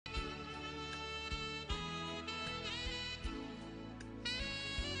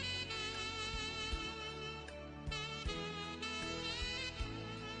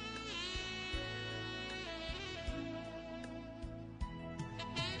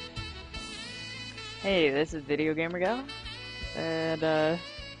Hey, this is Videogamergal, and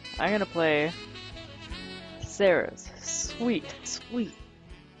I'm gonna play Sarah's sweet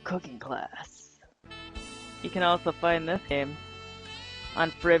cooking class. You can also find this game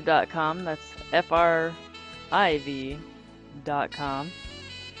on friv.com, that's FRIV.com.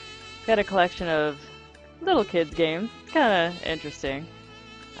 Got a collection of little kids games, it's kinda interesting.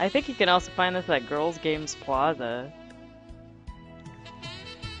 I think you can also find this at Girls Games Plaza.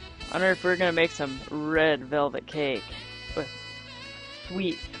 I wonder if we're gonna make some red velvet cake with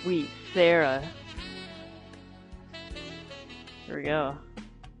sweet Sarah. Here we go.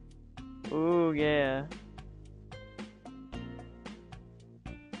 Ooh, yeah.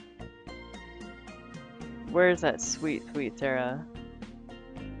 Where's that sweet Sarah?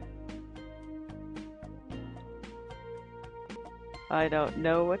 I don't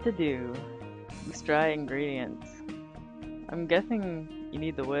know what to do. Use dry ingredients. I'm guessing you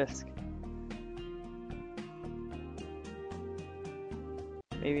need the whisk.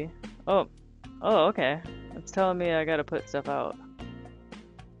 Maybe. Oh, okay. It's telling me I gotta put stuff out.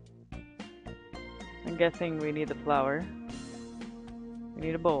 I'm guessing we need the flour. We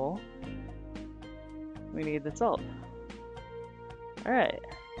need a bowl. We need the salt. Alright.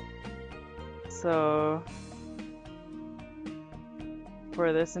 So,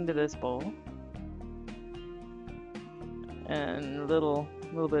 pour this into this bowl. And a little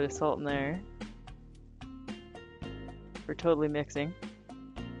bit of salt in there. We're totally mixing.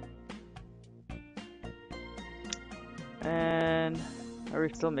 And are we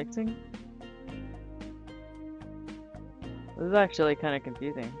still mixing? This is actually kind of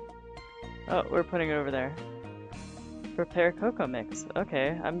confusing. Oh, we're putting it over there. Prepare cocoa mix.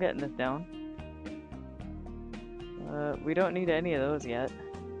 Okay, I'm getting this down. We don't need any of those yet.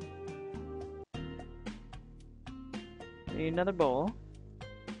 We need another bowl.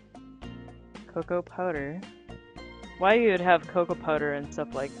 Cocoa powder. Why you'd have cocoa powder and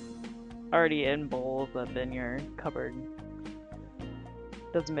stuff like already in bowls up in your cupboard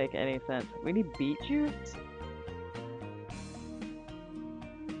doesn't make any sense. We need beet juice?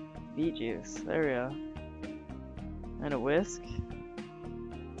 Beet juice. There we go. And a whisk.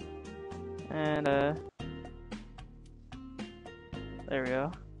 And there we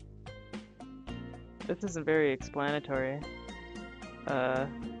go. This isn't very explanatory. Oh,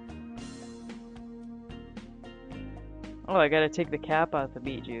 I gotta take the cap off the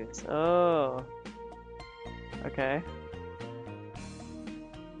beet juice. Oh. Okay.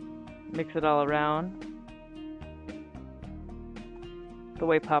 Mix it all around. The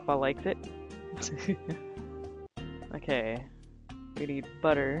way Papa likes it. Okay. We need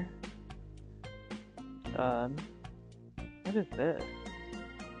butter. What is this?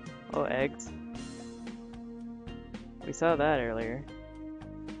 Oh, eggs. We saw that earlier.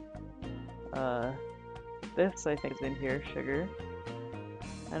 This I think is in here, sugar.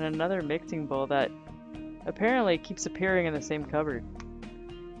 And another mixing bowl that apparently keeps appearing in the same cupboard.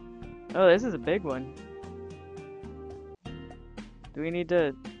 Oh, this is a big one. Do we need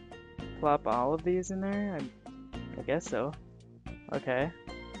to plop all of these in there? I guess so. Okay.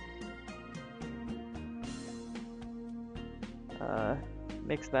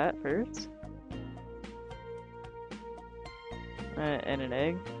 Mix that first. And an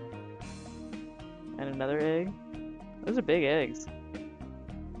egg. And another egg. Those are big eggs.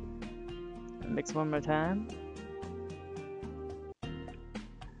 Mix one more time.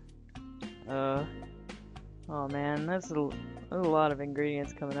 Oh man, that's a lot of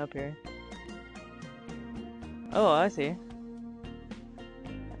ingredients coming up here. Oh, I see.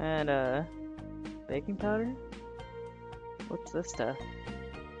 And baking powder? What's this stuff?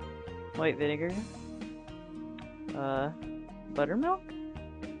 White vinegar? Buttermilk?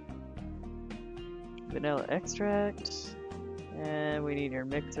 Vanilla extract, and we need our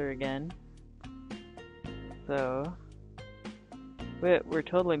mixer again. So, we're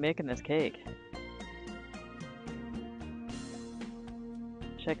totally making this cake.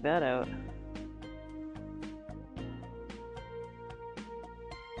 Check that out.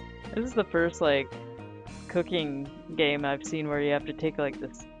 This is the first, like, cooking game I've seen where you have to take, like, the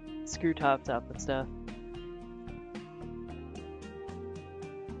screw tops off the stuff.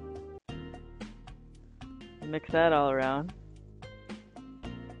 Mix that all around.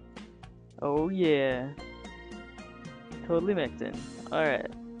 Oh yeah. Totally mixing. Alright.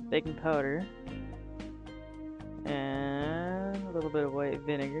 Baking powder. And a little bit of white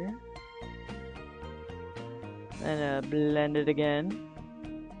vinegar. And blend it again.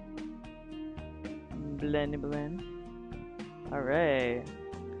 Blend. Alright.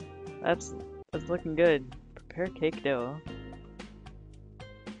 That's looking good. Prepare cake dough.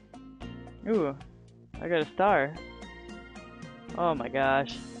 Ooh. I got a star. Oh my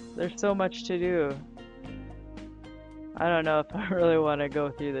gosh. There's so much to do. I don't know if I really want to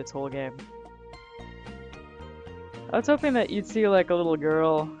go through this whole game. I was hoping that you'd see like a little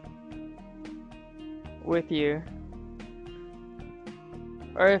girl with you.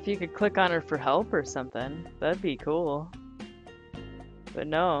 Or if you could click on her for help or something. That'd be cool. But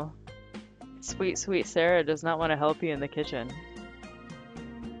no. Sweet, sweet Sarah does not want to help you in the kitchen.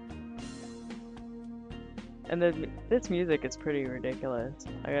 And this music is pretty ridiculous,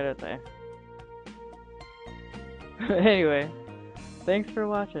 I gotta say. Anyway, thanks for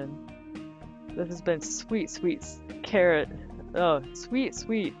watching. This has been Sweet, Sweet Carrot. Oh, Sweet,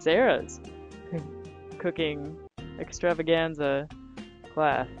 Sweet Sarah's cooking extravaganza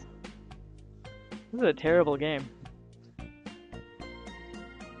class. This is a terrible game.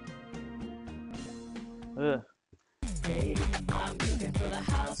 Ugh. Hey, I'm cooking for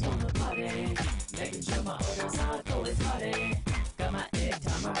the house on the party, making sure my orders are fully party. Got my egg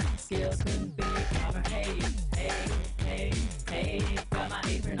timer, skills couldn't be calmer. Hey, hey, hey, hey, got my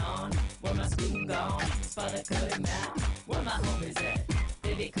apron on, where my spoon gone? Spot the cutting mat, where my homies at?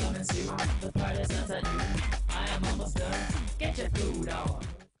 They be coming soon, the party's not at noon. I am almost done, get your food on.